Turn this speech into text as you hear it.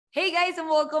Hey guys, and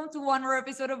welcome to one more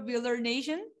episode of Builder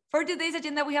Nation. For today's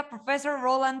agenda, we have Professor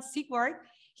Roland Siegwart.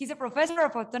 He's a professor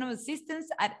of autonomous systems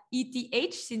at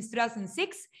ETH since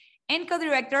 2006 and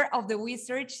co-director of the Wyss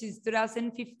Zürich since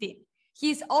 2015.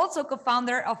 He's also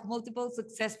co-founder of multiple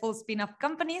successful spin-off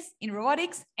companies in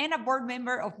robotics and a board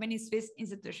member of many Swiss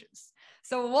institutions.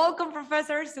 So welcome,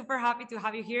 Professor. Super happy to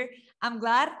have you here. I'm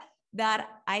glad that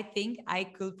I think I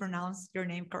could pronounce your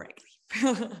name correctly.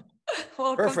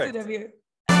 Welcome Perfect. to the view.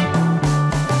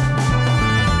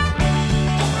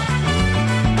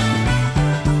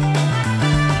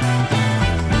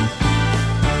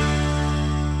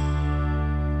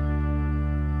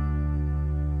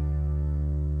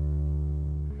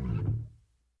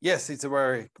 Yes, it's a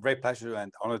very great pleasure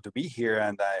and honor to be here,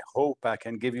 and I hope I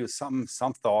can give you some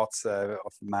thoughts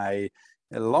of my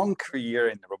long career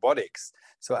in robotics.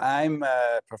 So I'm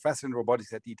a professor in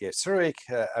robotics at ETH Zurich.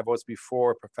 I was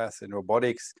before professor in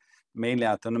robotics, mainly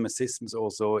autonomous systems,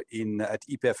 also at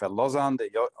EPFL Lausanne, the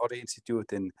other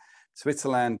institute in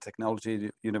Switzerland,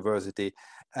 Technology University,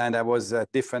 and I was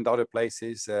at different other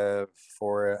places as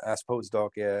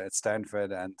postdoc at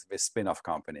Stanford and with spin-off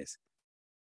companies.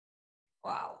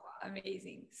 Wow,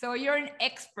 amazing. So you're an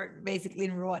expert basically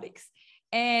in robotics.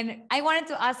 And I wanted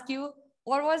to ask you,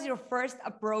 what was your first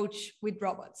approach with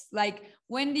robots? Like,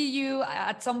 when did you,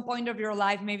 at some point of your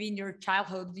life, maybe in your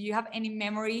childhood, do you have any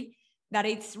memory that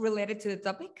it's related to the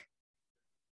topic?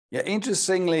 Yeah,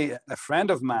 interestingly, a friend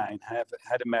of mine had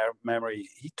a memory.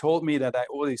 He told me that I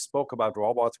already spoke about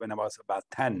robots when I was about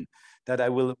 10, that I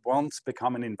will once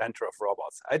become an inventor of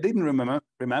robots. I didn't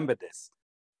remember this.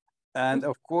 And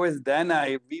of course, then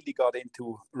I really got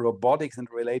into robotics and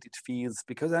related fields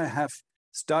because I have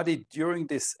studied during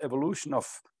this evolution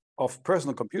of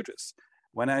personal computers.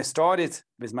 When I started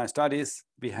with my studies,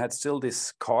 we had still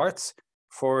these cards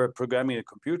for programming the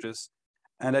computers.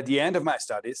 And at the end of my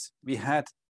studies, we had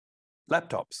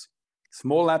laptops,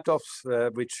 small laptops,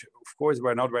 which of course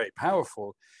were not very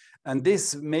powerful. And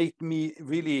this made me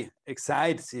really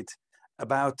excited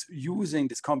about using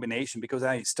this combination because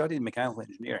I studied mechanical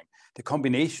engineering, the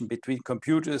combination between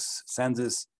computers,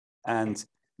 sensors, and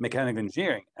mechanical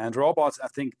engineering. And robots, I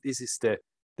think this is the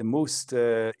most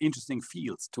interesting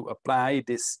fields to apply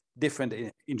these different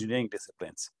engineering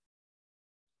disciplines.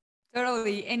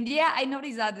 Totally. And yeah, I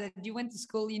noticed that you went to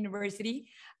school, university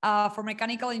for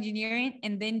mechanical engineering,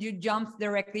 and then you jumped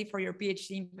directly for your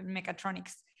PhD in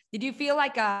mechatronics. Did you feel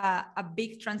like a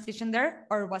big transition there,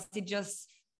 or was it just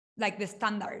like the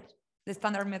standard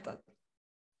method?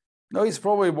 No, it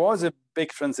probably was a big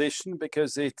transition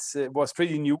because it was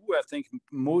pretty new. I think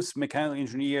most mechanical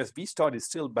engineers, we started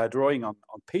still by drawing on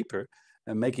paper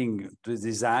and making the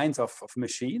designs of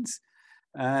machines.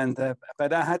 And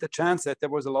but I had a chance that there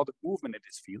was a lot of movement in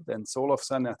this field. And so all of a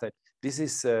sudden I thought, this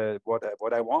is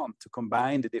what I want, to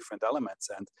combine the different elements.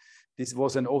 And this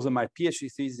was also my PhD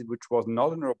thesis, which was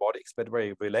not in robotics, but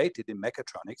very related in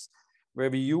mechatronics, where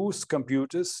we use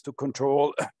computers to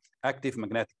control active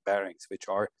magnetic bearings, which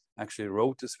are actually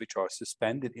rotors which are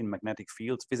suspended in magnetic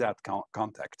fields without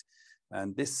contact.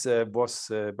 And this was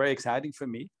very exciting for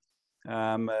me.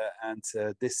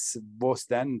 This was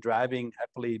then driving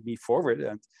happily me forward,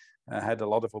 and I had a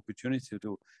lot of opportunity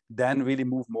to then really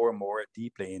move more and more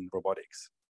deeply in robotics.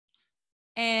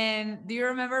 And do you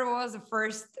remember what was the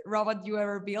first robot you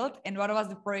ever built and what was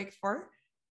the project for?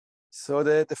 So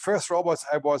the first robots,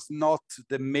 I was not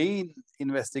the main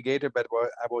investigator, but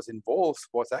I was involved,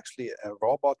 was actually a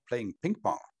robot playing ping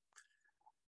pong.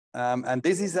 And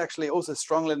this is actually also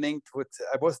strongly linked with,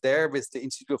 I was there with the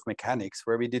Institute of Mechanics,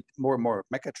 where we did more and more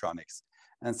mechatronics.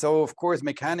 And so, of course,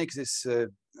 mechanics is,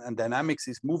 and dynamics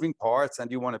is moving parts, and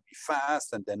you want to be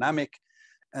fast and dynamic.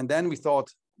 And then we thought,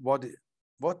 what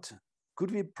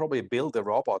could we probably build a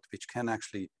robot which can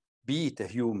actually beat a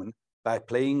human by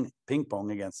playing ping pong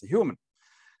against a human?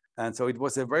 And so it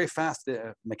was a very fast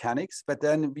mechanics, but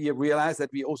then we realized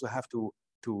that we also have to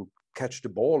catch the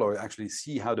ball, or actually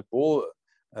see how the ball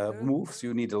moves.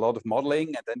 You need a lot of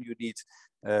modeling, and then you need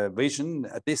vision.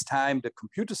 At this time, the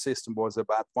computer system was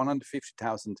about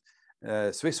 150,000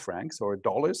 Swiss francs or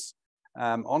dollars,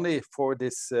 only for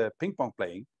this ping pong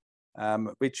playing,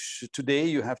 which today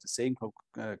you have the same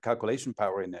calculation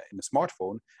power in a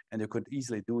smartphone, and you could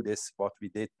easily do this, what we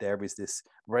did there with this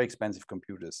very expensive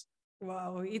computers.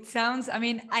 Wow, it sounds, I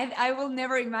mean, I will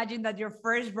never imagine that your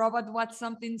first robot was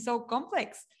something so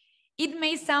complex. It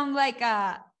may sound like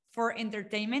for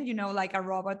entertainment, like a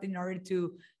robot in order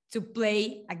to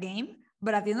play a game.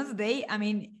 But at the end of the day, I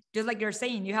mean, just like you're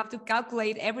saying, you have to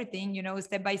calculate everything,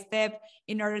 step by step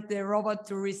in order for the robot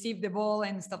to receive the ball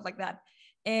and stuff like that.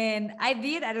 And I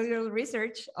did a little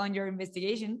research on your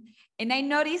investigation, and I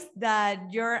noticed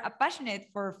that you're a passionate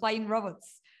for flying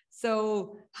robots.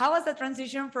 So how was the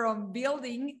transition from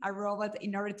building a robot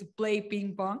in order to play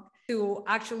ping pong to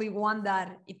actually one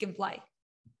that it can fly?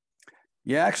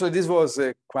 Yeah, actually, this was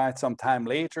quite some time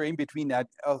later. In between, I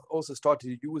also started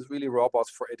to use really robots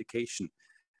for education.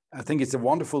 I think it's a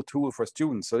wonderful tool for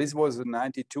students. So this was in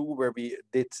 '92 where we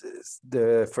did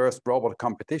the first robot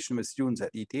competition with students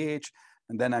at ETH.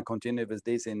 And then I continued with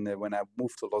this when I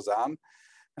moved to Lausanne.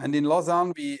 And in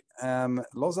Lausanne,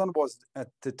 Lausanne was at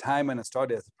the time when I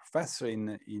started as a professor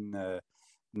in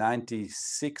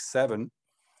 '96, '97.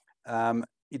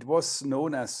 It was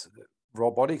known as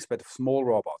robotics, but small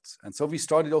robots. And so we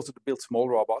started also to build small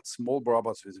robots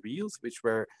with wheels, which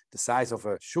were the size of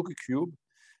a sugar cube,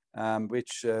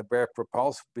 which were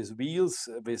propelled with wheels,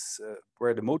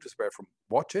 where the motors were from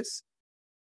watches.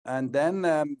 And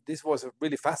then this was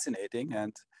really fascinating.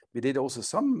 And we did also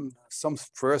some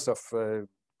first of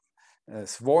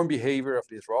swarm behavior of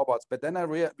these robots. But then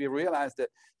we realized that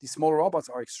these small robots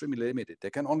are extremely limited. They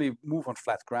can only move on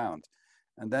flat ground.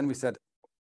 And then we said,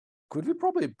 could we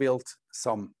probably build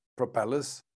some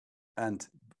propellers and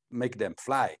make them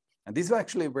fly? And this is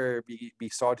actually where we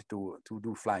started to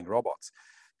do flying robots.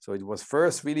 So it was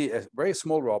first really a very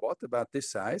small robot, about this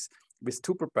size, with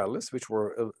two propellers, which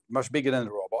were much bigger than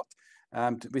the robot,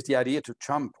 with the idea to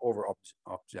jump over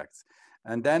objects.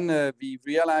 And then we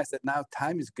realized that now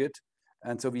time is good.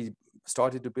 And so we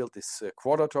started to build this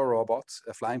quad-rotor robots,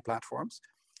 flying platforms,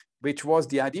 which was,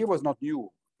 the idea was not new,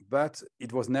 but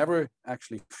it was never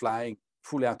actually flying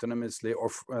fully autonomously or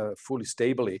fully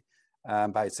stably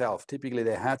by itself. Typically,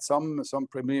 they had some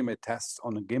preliminary tests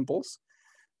on the gimbals.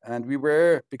 And we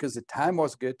were, because the time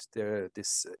was good,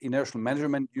 this inertial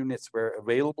measurement units were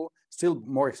available, still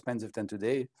more expensive than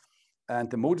today. And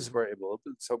the motors were available.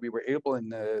 So we were able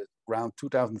in around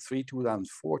 2003,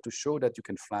 2004 to show that you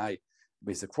can fly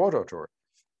with a quad-rotor.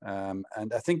 And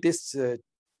I think this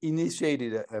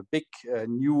initiated a big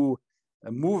new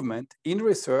movement in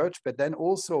research, but then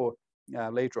also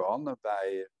later on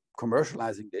by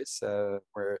commercializing this,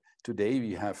 where today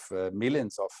we have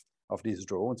millions of these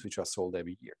drones which are sold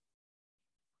every year.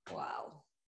 Wow.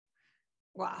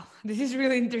 Wow, this is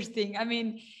really interesting. I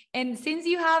mean, and since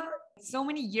you have so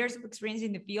many years of experience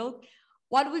in the field,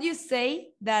 what would you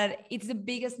say that it's the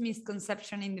biggest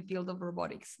misconception in the field of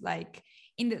robotics? Like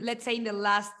let's say in the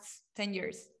last 10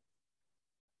 years?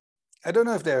 I don't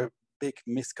know if they're big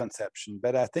misconception,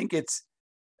 but I think it's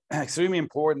extremely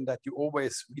important that you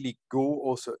always really go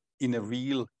also in a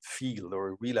real field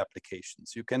or real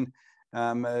applications. You can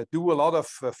do a lot of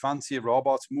fancy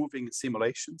robots moving in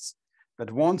simulations, but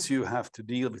once you have to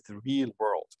deal with the real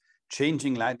world,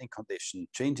 changing lighting conditions,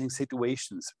 changing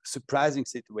situations, surprising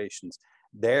situations,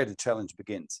 there the challenge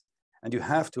begins. And you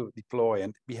have to deploy.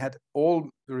 And we had all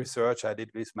the research I did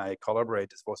with my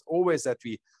collaborators was always that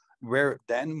we were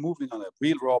then moving on a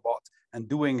real robot and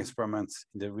doing experiments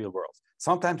in the real world.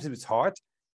 Sometimes it's hard,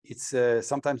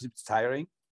 sometimes it's tiring,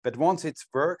 but once it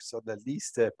works, or at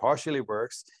least partially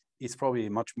works, it's probably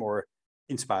much more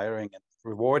inspiring and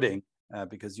rewarding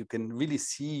because you can really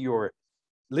see your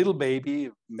little baby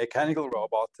mechanical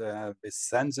robot with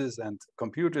sensors and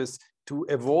computers to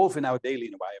evolve in our daily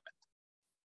environment.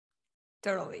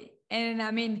 Totally. And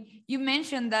I mean, you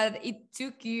mentioned that it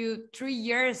took you 3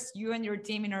 years, you and your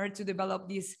team, in order to develop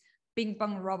this ping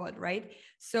pong robot, right?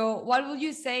 So what would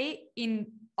you say in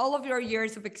all of your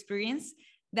years of experience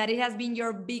that it has been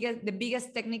the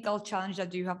biggest technical challenge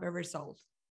that you have ever solved?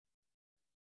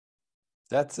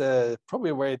 That's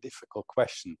probably a very difficult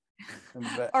question.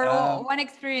 Or one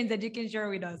experience that you can share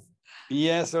with us.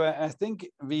 Yeah, so I think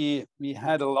we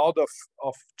had a lot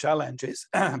of challenges,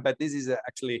 but this is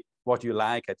actually what you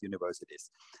like at universities.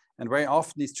 And very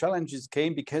often these challenges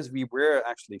came because we were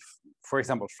actually, for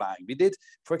example, flying. We did,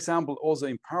 for example, also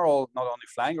in parallel, not only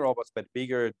flying robots, but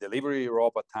bigger delivery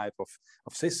robot type of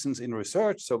systems in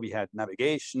research. So we had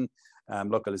navigation,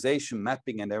 localization,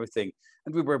 mapping, and everything.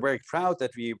 And we were very proud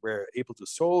that we were able to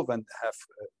solve and have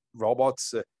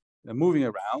robots moving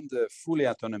around fully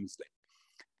autonomously.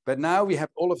 But now we have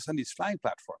all of a sudden these flying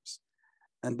platforms.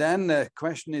 And then the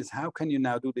question is, how can you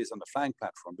now do this on the flying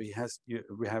platform? We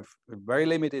have very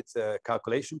limited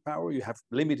calculation power. You have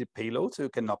limited payload, so you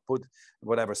cannot put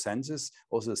whatever sensors.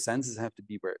 Also, the sensors have to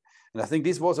be where. And I think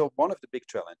this was one of the big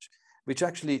challenge, which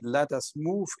actually let us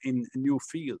move in new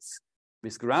fields.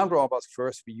 With ground robots,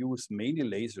 first we used mainly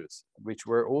lasers, which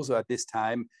were also at this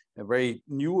time very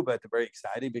new, but very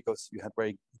exciting because you had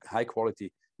very high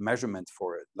quality measurements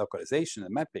for localization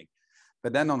and mapping.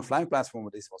 But then on flying platform,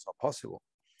 this was not possible.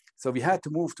 So we had to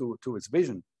move towards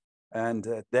vision.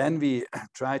 And then we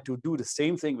tried to do the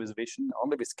same thing with vision,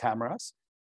 only with cameras.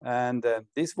 And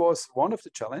this was one of the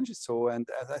challenges. So, and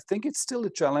I think it's still a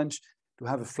challenge to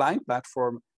have a flying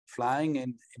platform flying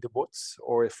in the woods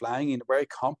or flying in very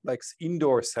complex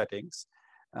indoor settings,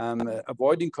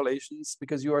 avoiding collisions,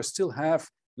 because you are still have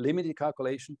limited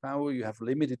calculation power, you have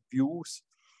limited views.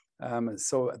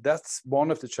 So that's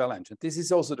one of the challenges. And this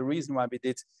is also the reason why we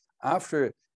did,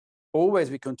 after always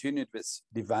we continued with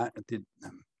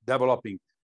developing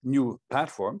new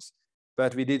platforms,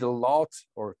 but we did a lot,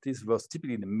 or this was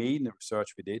typically the main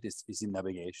research we did is in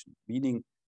navigation, meaning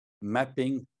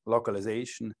mapping,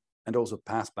 localization, and also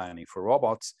path planning for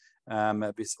robots,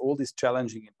 with all this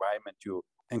challenging environment you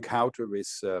encounter with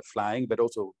flying, but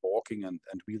also walking and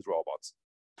wheeled robots.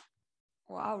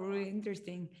 Wow, really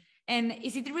interesting. And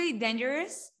is it really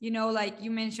dangerous? You know, like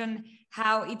you mentioned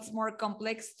how it's more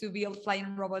complex to build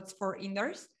flying robots for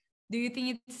indoors. Do you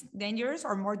think it's dangerous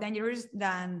or more dangerous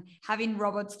than having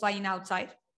robots flying outside?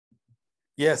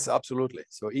 Yes, absolutely.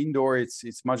 So indoor,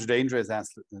 it's much dangerous as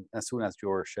soon as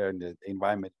you're sharing the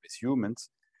environment with humans.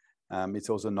 It's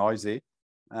also noisy.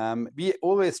 We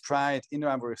always tried in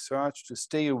our research to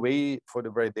stay away for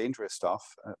the very dangerous stuff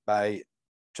by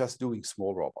just doing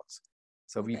small robots.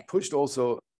 So we pushed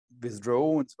also with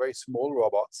drones, very small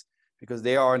robots, because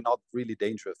they are not really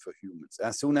dangerous for humans.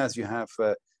 As soon as you have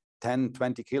 10,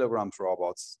 20 kilograms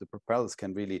robots, the propellers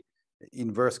can really,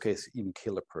 in worst case, even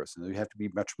kill a person. You have to be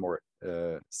much more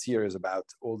serious about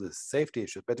all the safety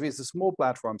issues. But with the small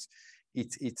platforms,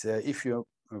 it's if you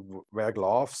wear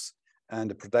gloves and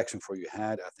the protection for your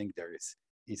head, I think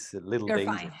it's a little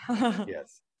dangerous.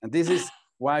 Yes. And this is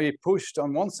why we pushed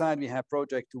on one side, we have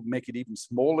project to make it even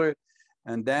smaller.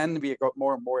 And then we got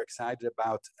more and more excited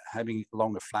about having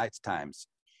longer flight times,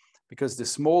 because the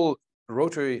small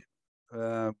rotary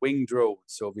wing drones,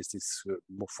 so with these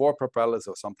 4 propellers,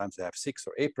 or sometimes they have 6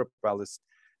 or 8 propellers,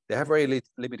 they have very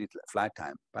limited flight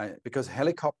time, because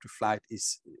helicopter flight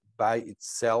is by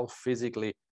itself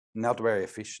physically not very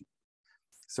efficient.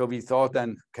 So we thought,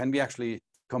 then, can we actually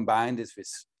combine this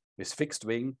with fixed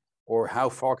wing, or how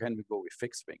far can we go with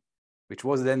fixed wing? Which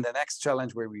was then the next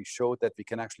challenge, where we showed that we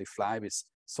can actually fly with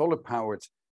solar-powered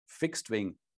fixed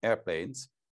wing airplanes,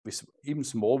 with even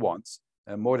small ones,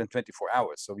 more than 24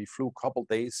 hours. So we flew a couple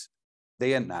days,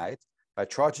 day and night, by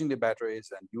charging the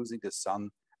batteries and using the sun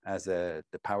as the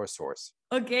power source.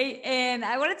 Okay, and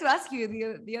I wanted to ask you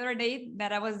the other day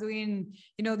that I was doing,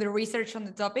 you know, the research on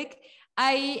the topic.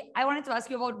 I wanted to ask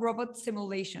you about robot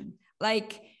simulation.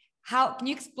 Like, how can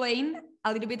you explain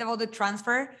a little bit about the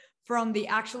transfer from the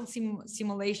actual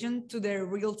simulation to the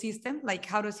real system? Like,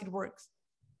 how does it work?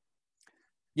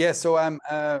 Yeah, so I'm,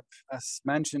 as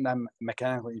mentioned, I'm a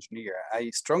mechanical engineer. I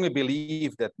strongly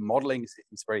believe that modeling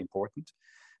is very important,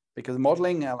 because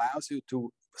modeling allows you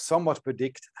to somewhat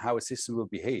predict how a system will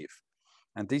behave.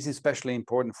 And this is especially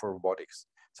important for robotics.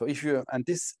 So and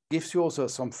this gives you also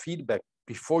some feedback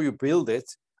before you build it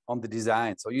on the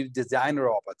design. So you design a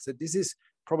robot. So this is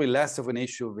probably less of an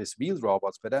issue with wheeled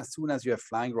robots, but as soon as you have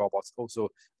flying robots also,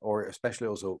 or especially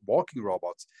also walking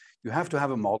robots, you have to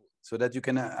have a model so that you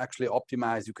can actually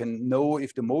optimize. You can know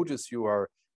if the motors you are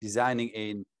designing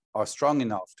in are strong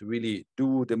enough to really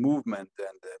do the movement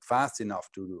and fast enough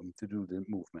to do the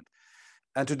movement.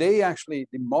 And today, actually,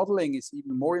 the modeling is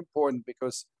even more important,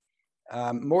 because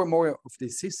more and more of the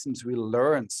systems will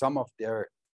learn some of their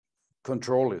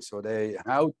controllers. So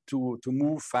how to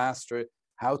move faster,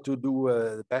 how to do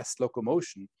the best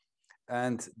locomotion.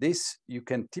 And this you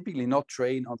can typically not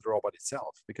train on the robot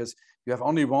itself, because you have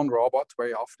only one robot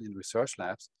very often in research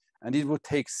labs, and it would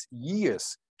take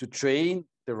years to train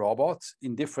the robot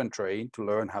in different terrain to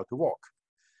learn how to walk.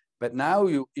 But now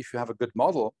if you have a good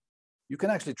model, you can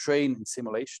actually train in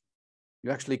simulation.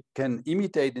 You actually can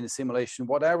imitate in the simulation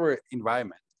whatever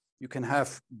environment. You can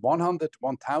have 100,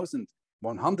 1,000,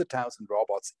 100,000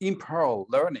 robots in parallel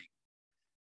learning.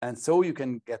 And so you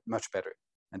can get much better.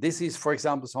 And this is, for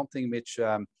example, something which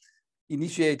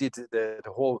initiated the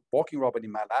whole walking robot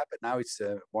in my lab. But now it's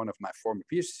one of my former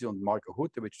PhD students, Marco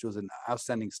Hutte, which does an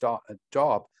outstanding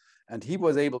job. And he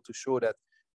was able to show that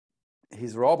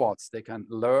his robots, they can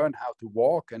learn how to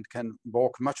walk and can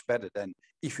walk much better than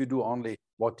if you do only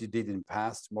what you did in the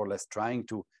past, more or less trying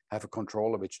to have a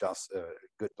controller which does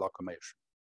good locomotion.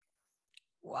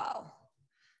 Wow.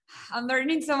 I'm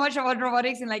learning so much about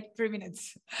robotics in like 3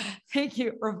 minutes. Thank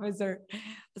you, Professor.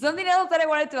 Something else that I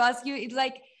wanted to ask you is,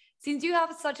 like, since you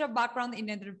have such a background in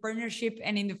entrepreneurship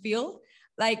and in the field,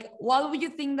 like, why would you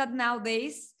think that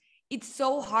nowadays it's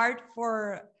so hard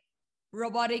for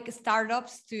robotic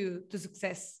startups to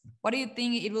success? What do you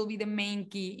think it will be the main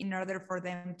key in order for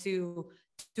them to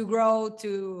grow,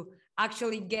 to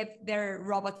actually get their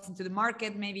robots into the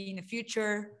market, maybe in the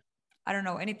future? I don't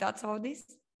know. Any thoughts about this?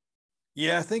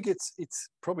 Yeah, I think it's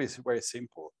probably very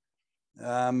simple.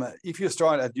 If you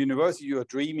start at university, you are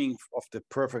dreaming of the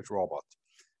perfect robot,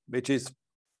 which is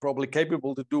probably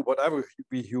capable to do whatever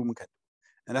we human can do.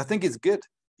 And I think it's good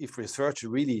if researchers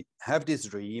really have this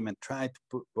dream and try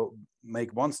to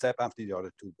make one step after the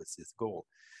other towards this goal.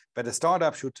 But a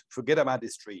startup should forget about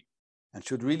this dream and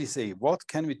should really say, what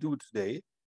can we do today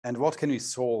and what can we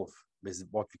solve with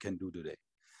what we can do today?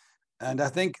 And I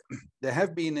think there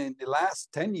have been in the last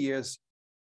 10 years,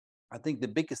 I think the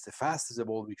biggest, the fastest of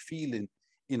all we feel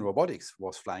in robotics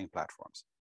was flying platforms.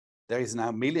 There is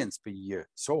now millions per year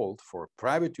sold for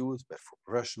private use, but for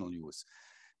professional use.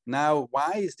 Now,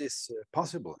 why is this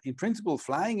possible? In principle,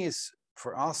 flying is,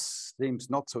 for us, seems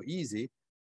not so easy,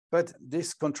 but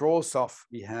this control stuff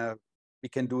we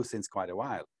can do since quite a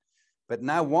while. But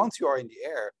now, once you are in the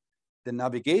air, the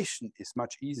navigation is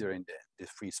much easier in the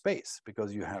free space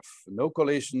because you have no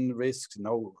collision risks,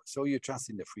 so you're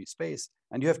just in the free space.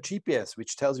 And you have GPS,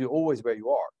 which tells you always where you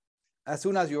are. As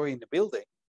soon as you're in the building,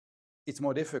 it's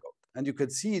more difficult. And you can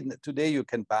see today you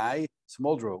can buy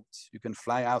small drones, you can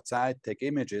fly outside, take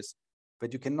images,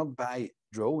 but you cannot buy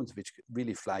drones which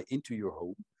really fly into your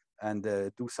home and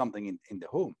do something in the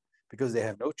home because they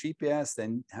have no GPS,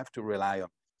 then have to rely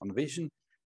on vision.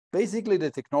 Basically, the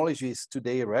technology is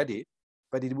today ready,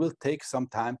 but it will take some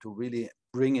time to really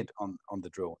bring it on the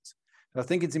drones. I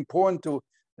think it's important to,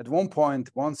 at one point,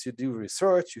 once you do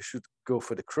research, you should go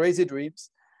for the crazy dreams.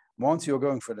 Once you're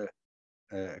going for the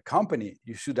company,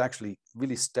 you should actually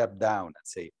really step down and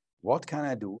say, what can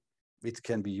I do which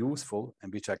can be useful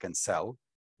and which I can sell,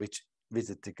 which with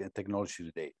the technology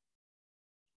today?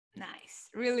 Nice,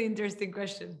 really interesting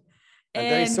question. And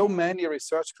there is so many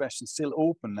research questions still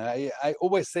open. I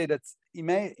always say that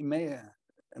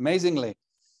amazingly,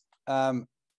 a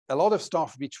lot of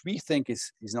stuff which we think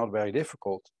is not very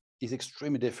difficult is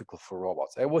extremely difficult for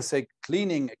robots. I always say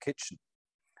cleaning a kitchen.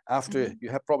 After you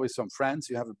have probably some friends,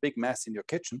 you have a big mess in your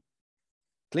kitchen.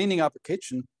 Cleaning up a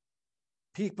kitchen,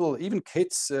 people, even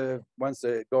kids, once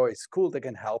they go to school, they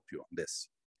can help you on this.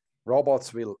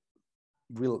 Robots will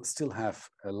still have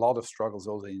a lot of struggles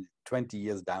also in 20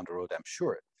 years down the road, I'm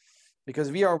sure.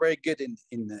 Because we are very good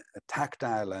in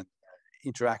tactile and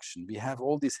interaction. We have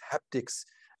all these haptics,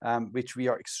 which we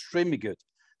are extremely good.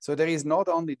 So there is not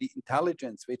only the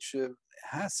intelligence, which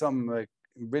has some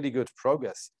really good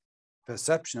progress,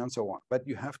 perception and so on, but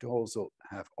you have to also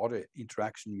have other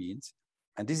interaction means.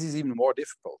 And this is even more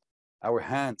difficult. Our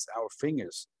hands, our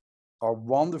fingers are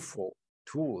wonderful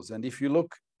tools. And if you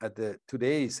look at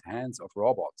today's hands of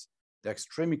robots, they're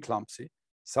extremely clumsy.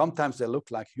 Sometimes they look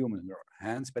like human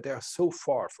hands, but they are so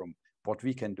far from what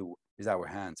we can do with our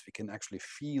hands. We can actually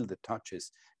feel the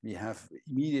touches. We have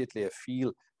immediately a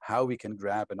feel how we can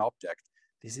grab an object.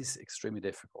 This is extremely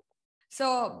difficult.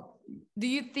 So do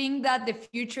you think that the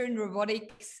future in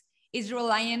robotics is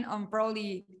relying on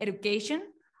probably education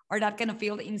or that kind of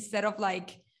field instead of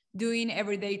like doing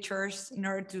everyday chores in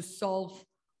order to solve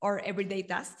our everyday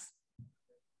tasks?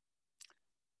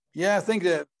 Yeah, I think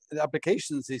the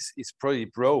applications is pretty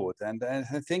broad. And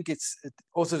I think it's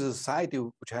also the society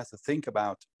which has to think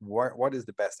about what is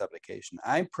the best application.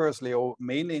 I'm personally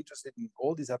mainly interested in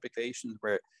all these applications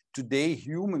where today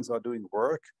humans are doing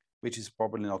work which is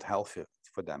probably not healthy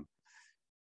for them.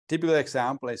 Typical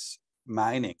example is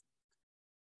mining.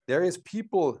 There is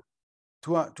people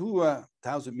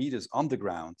 2,000 meters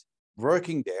underground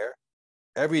working there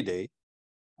every day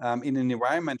in an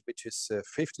environment which is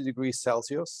 50 degrees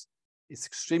Celsius. It's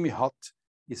extremely hot.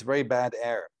 It's very bad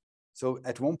air. So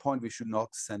at one point, we should not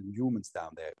send humans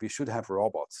down there. We should have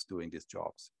robots doing these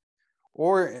jobs.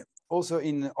 Or also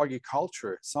in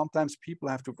agriculture, sometimes people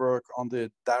have to work on the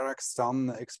direct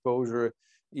sun exposure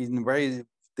in very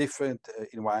different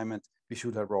environment. We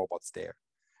should have robots there.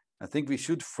 I think we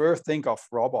should first think of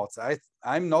robots.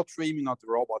 I'm not dreaming of the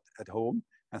robot at home.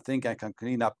 I think I can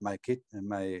clean up my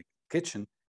kitchen,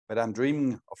 but I'm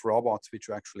dreaming of robots which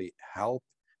actually help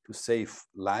to save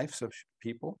lives of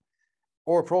people,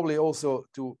 or probably also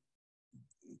to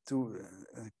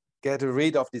get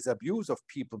rid of this abuse of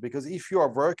people, because if you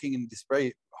are working in this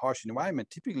very harsh environment,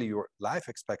 typically your life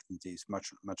expectancy is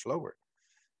much lower.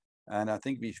 And I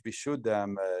think we should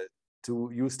to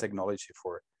use technology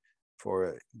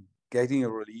for getting a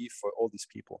relief for all these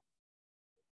people.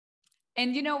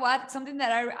 And you know what? Something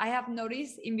that I have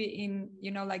noticed in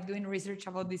like doing research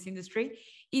about this industry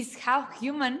is how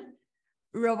human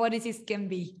roboticists can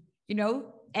be.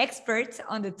 Experts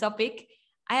on the topic.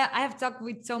 I have talked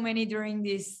with so many during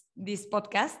this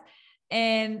podcast,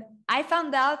 And I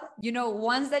found out, you know,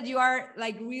 once that you are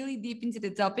like really deep into the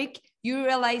topic, you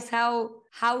realize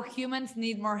how humans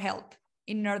need more help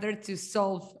in order to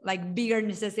solve like bigger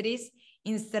necessities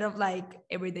instead of like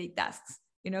everyday tasks,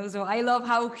 you know. So I love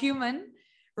how human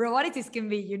robotics can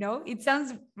be, you know. It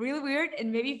sounds really weird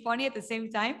and maybe funny at the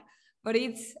same time, but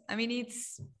it's, I mean,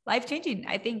 it's life-changing,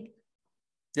 I think.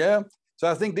 Yeah. So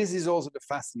I think this is also the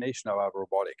fascination of our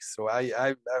robotics. So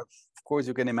of course,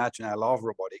 you can imagine I love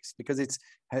robotics because it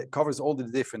covers all the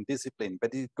different disciplines,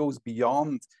 but it goes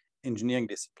beyond engineering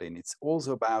discipline. It's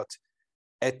also about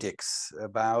ethics,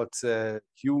 about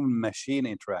human-machine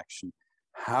interaction.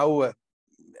 How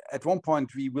at one point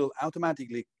we will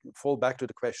automatically fall back to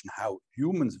the question how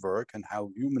humans work and how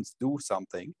humans do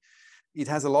something. It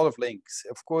has a lot of links.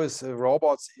 Of course,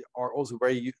 robots are also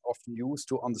very often used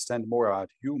to understand more about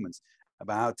humans,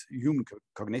 about human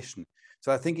cognition.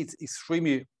 So I think it's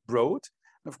extremely broad.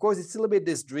 And of course, it's still a bit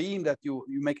this dream that you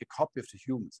make a copy of the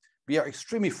humans. We are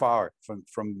extremely far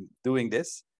from doing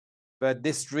this, but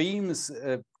this dreams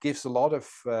gives a lot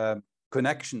of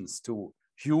connections to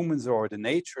humans or the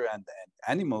nature and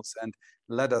animals, and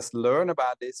let us learn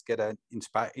about this, get an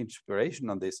inspiration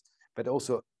on this, but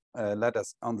also let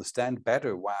us understand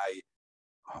better why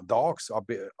dogs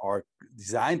are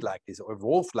designed like this or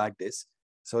evolved like this,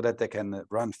 so that they can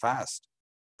run fast,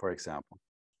 for example.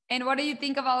 And what do you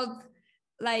think about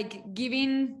like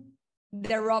giving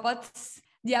the robots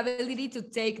the ability to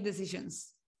take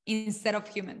decisions instead of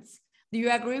humans? Do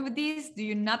you agree with this? Do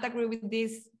you not agree with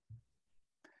this?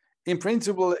 In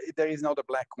principle, there is not a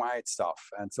black-white stuff.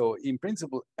 And so in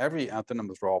principle, every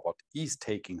autonomous robot is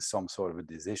taking some sort of a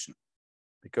decision,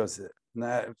 because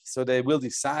so they will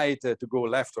decide to go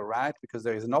left or right because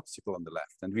there is an obstacle on the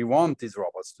left. And we want these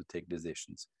robots to take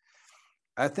decisions.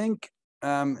 I think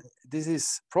this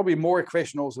is probably more a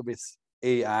question also with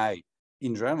AI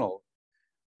in general.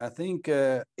 I think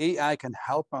AI can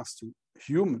help us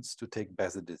humans to take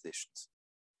better decisions.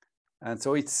 And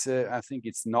so it's, I think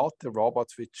it's not the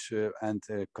robots which and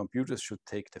computers should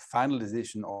take the final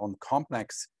decision on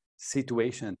complex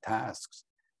situation and tasks.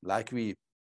 Like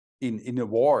in a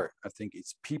war, I think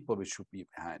it's people which should be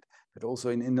behind, but also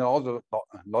in a lot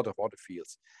of other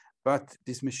fields. But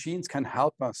these machines can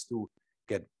help us to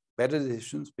get better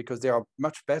decisions because they are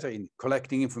much better in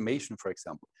collecting information, for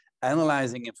example,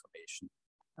 analyzing information,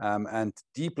 and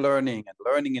deep learning and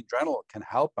learning in general can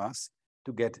help us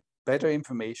to get better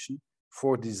information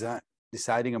for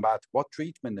deciding about what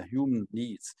treatment a human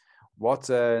needs, what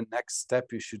next step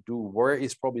you should do, where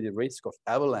is probably the risk of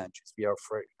avalanches. We are,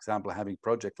 for example, having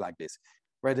projects like this,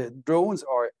 where the drones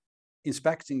are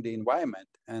inspecting the environment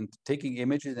and taking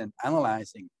images and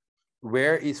analyzing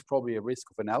where is probably a risk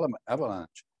of an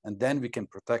avalanche, and then we can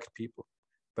protect people.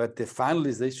 But the final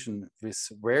decision is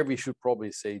where we should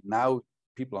probably say, now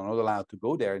people are not allowed to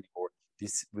go there anymore.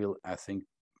 This will, I think,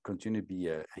 continue to be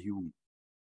a human.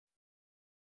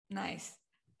 Nice.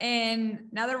 And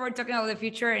now that we're talking about the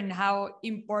future and how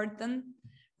important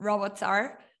robots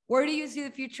are, where do you see the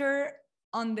future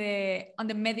on the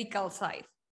medical side?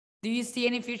 Do you see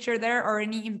any future there or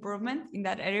any improvement in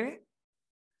that area?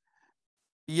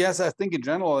 Yes, I think in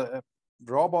general,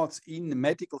 robots in the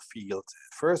medical field,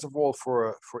 first of all,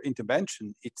 for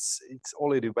intervention, it's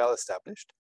already well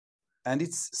established, and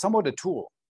it's somewhat a tool.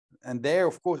 And there,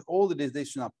 of course, all the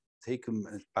decisions are taken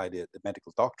by the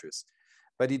medical doctors,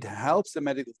 but it helps the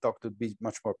medical doctor to be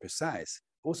much more precise.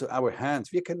 Also, our hands,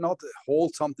 we cannot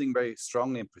hold something very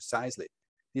strongly and precisely.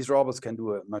 These robots can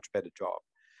do a much better job.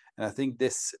 And I think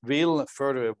this will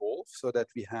further evolve so that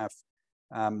we have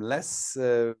less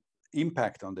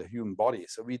impact on the human body.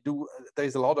 So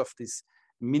there's a lot of these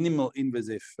minimal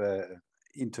invasive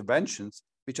interventions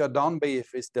which are done by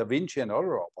Da Vinci and other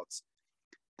robots.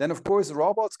 Then, of course,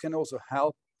 robots can also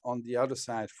help on the other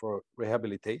side for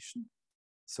rehabilitation,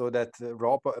 so that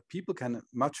people can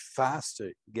much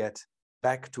faster get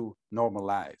back to normal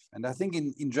life. And I think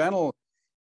in general,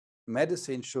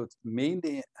 medicine should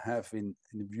mainly have in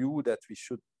view that we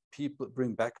should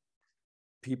bring back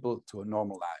people to a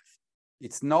normal life.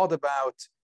 It's not about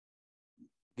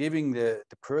giving the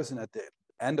person at the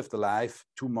end of the life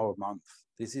 2 more months.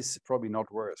 This is probably not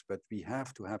worse, but we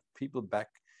have to have people back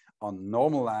on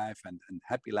normal life and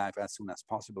happy life as soon as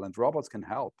possible. And robots can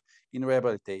help in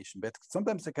rehabilitation, but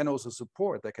sometimes they can also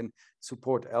support. They can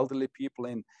support elderly people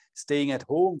in staying at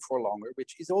home for longer,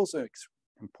 which is also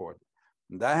important.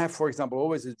 And I have, for example,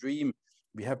 always a dream.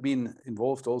 We have been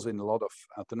involved also in a lot of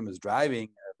autonomous driving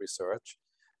research.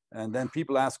 And then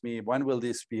people ask me, when will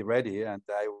this be ready? And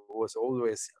I was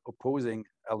always opposing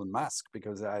Elon Musk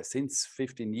because since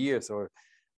 15 years,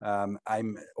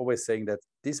 I'm always saying that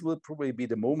this will probably be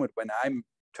the moment when I'm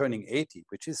turning 80,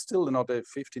 which is still another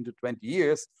 15 to 20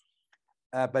 years.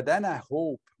 But then I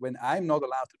hope when I'm not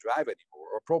allowed to drive anymore,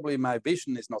 or probably my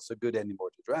vision is not so good anymore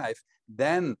to drive,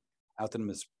 then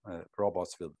autonomous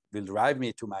robots will drive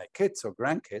me to my kids or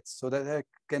grandkids so that I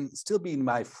can still be in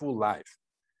my full life.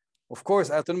 Of course,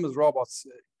 autonomous robots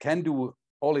can do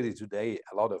already today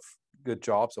a lot of good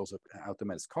jobs, also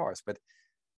autonomous cars, but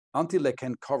until they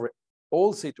can cover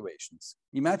all situations,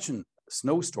 imagine a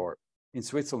snowstorm in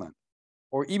Switzerland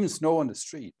or even snow on the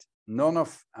street. None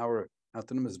of our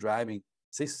autonomous driving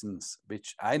systems,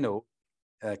 which I know,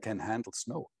 can handle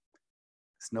snow,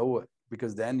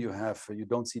 because then you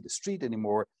don't see the street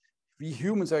anymore. We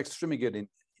humans are extremely good in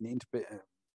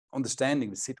understanding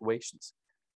the situations.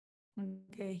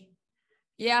 Okay.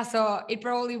 Yeah, so it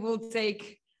probably will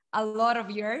take a lot of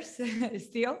years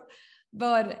still,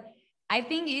 but I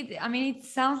think it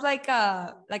sounds like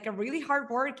a really hard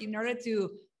work in order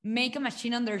to make a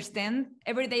machine understand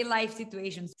everyday life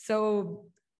situations. So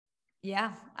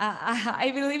yeah,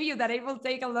 I believe you that it will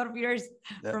take a lot of years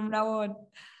from now on.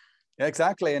 Yeah,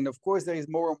 exactly. And of course, there is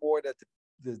more and more that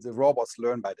the robots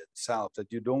learn by themselves,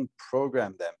 that you don't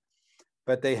program them,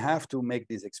 but they have to make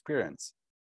this experience.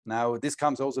 Now, this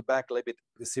comes also back a little bit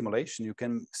with simulation. You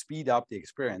can speed up the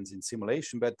experience in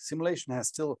simulation, but simulation has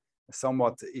still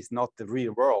somewhat is not the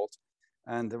real world.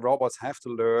 And the robots have to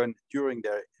learn during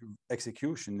their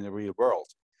execution in the real world.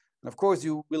 And of course,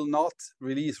 you will not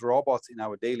release robots in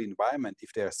our daily environment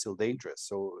if they are still dangerous.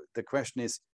 So the question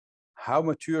is, how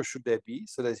mature should they be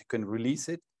so that you can release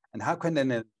it? And how can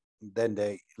then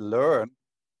they learn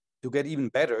to get even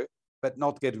better, but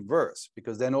not get worse?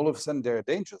 Because then all of a sudden they're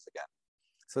dangerous again.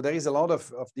 So there is a lot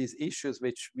of these issues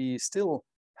which we still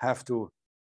have to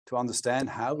understand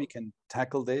how we can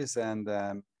tackle this. And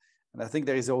I think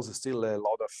there is also still a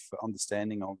lot of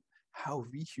understanding on how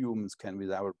we humans can,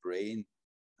 with our brain,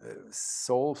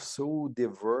 solve so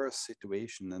diverse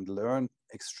situation and learn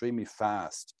extremely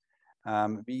fast.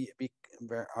 We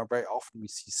are very often, we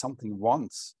see something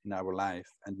once in our life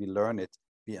and we learn it,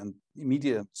 we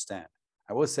immediately understand.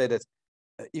 I will say that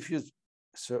if you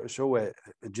show a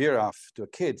giraffe to a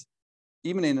kid,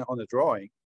 even on a drawing,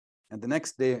 and the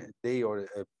next day or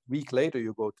a week later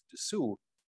you go to the zoo,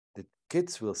 the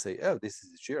kids will say, oh, this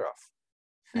is a giraffe.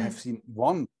 I have seen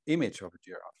one image of a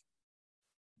giraffe.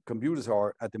 Computers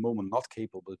are at the moment not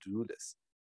capable to do this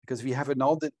because we have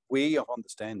another way of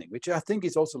understanding, which I think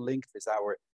is also linked with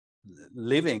our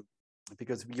living,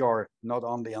 because we are not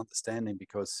only understanding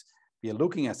because we are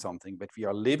looking at something, but we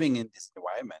are living in this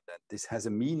environment, and this has a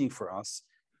meaning for us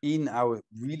in our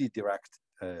really direct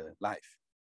life.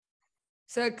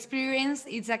 So experience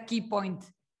is a key point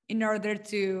in order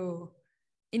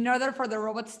for the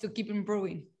robots to keep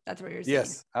improving. That's what you're saying.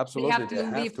 Yes, absolutely. They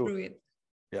have to live through it.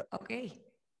 Yeah. Okay.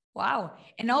 Wow.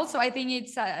 And also, I think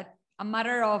it's a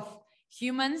matter of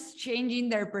humans changing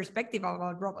their perspective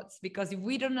about robots, because if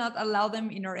we do not allow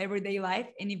them in our everyday life,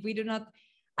 and if we do not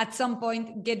at some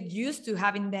point get used to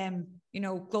having them,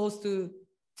 close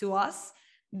to us,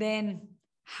 then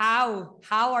how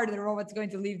are the robots going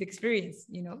to live the experience,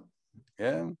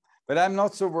 Yeah, but I'm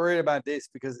not so worried about this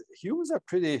because humans are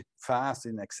pretty fast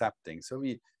in accepting. So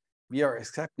we are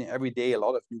accepting every day a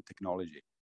lot of new technology.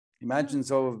 Imagine,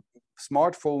 so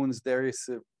smartphones, there is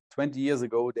 20 years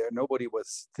ago, nobody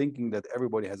was thinking that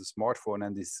everybody has a smartphone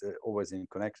and is always in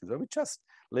connection. So we just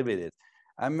live with it.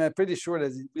 I'm pretty sure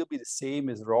that it will be the same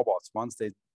as robots once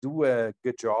they do a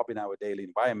good job in our daily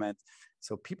environment.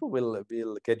 So people will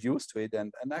get used to it,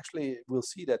 and actually we'll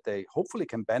see that they hopefully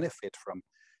can benefit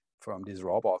from these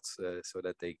robots so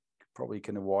that they probably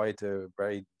can avoid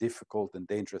very difficult and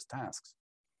dangerous tasks.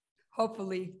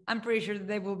 Hopefully. I'm pretty sure that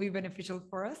they will be beneficial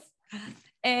for us.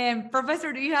 And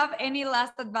Professor, do you have any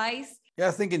last advice? Yeah,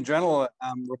 I think in general,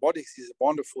 robotics is a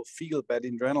wonderful field, but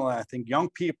in general, I think young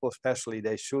people especially,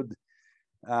 they should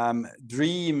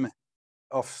dream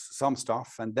of some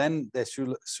stuff, and then they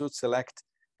should select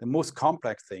the most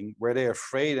complex thing where they're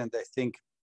afraid and they think,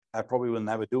 I probably will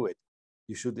never do it.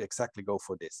 You should exactly go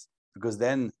for this, because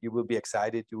then you will be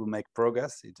excited, you will make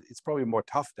progress. It's probably more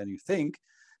tough than you think,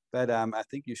 but I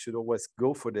think you should always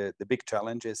go for the big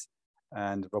challenges.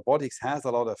 And robotics has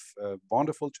a lot of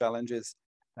wonderful challenges,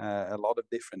 a lot of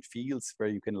different fields where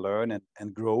you can learn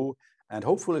and grow, and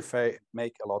hopefully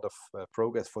make a lot of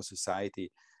progress for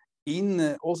society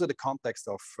in also the context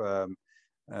of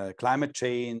climate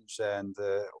change and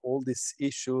all these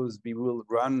issues. We will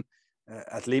run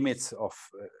at limits of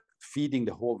feeding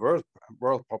the whole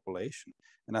world population.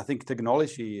 And I think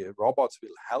technology, robots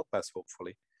will help us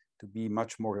hopefully to be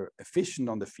much more efficient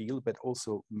on the field, but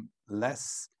also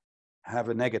less have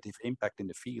a negative impact in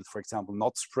the field. For example,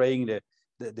 not spraying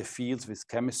the fields with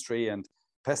chemistry and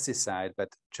pesticide, but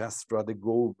just rather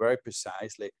go very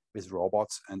precisely with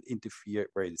robots and interfere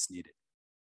where it's needed.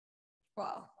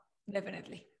 Wow,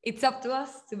 definitely. It's up to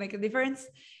us to make a difference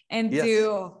and Yes.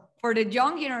 for the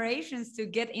young generations to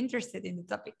get interested in the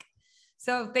topic.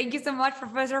 So thank you so much,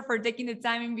 Professor, for taking the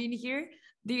time and being here.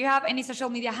 Do you have any social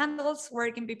media handles?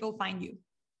 Where can people find you?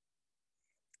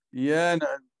 Yeah, no,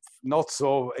 not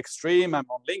so extreme. I'm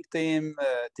on LinkedIn.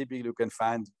 Typically, you can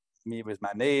find me with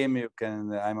my name.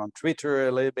 I'm on Twitter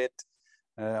a little bit,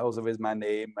 also with my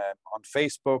name. On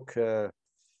Facebook,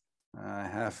 I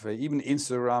have even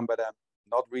Instagram, but I'm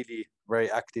not really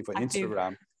very active on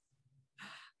Instagram.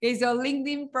 Okay, so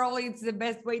LinkedIn probably is the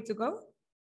best way to go.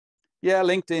 Yeah,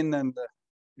 LinkedIn and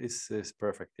is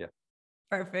perfect. Yeah.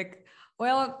 Perfect.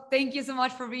 Well, thank you so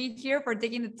much for being here, for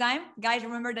taking the time. Guys,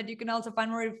 remember that you can also find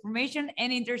more information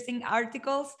and interesting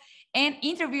articles and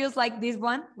interviews like this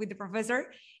one with the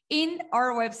professor in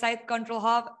our website,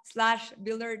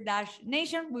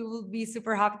 ControlHub/builder-nation. We will be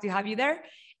super happy to have you there.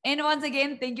 And once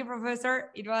again, thank you,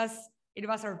 Professor. It was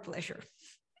our pleasure.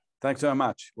 Thanks so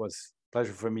much. It was a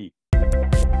pleasure for me.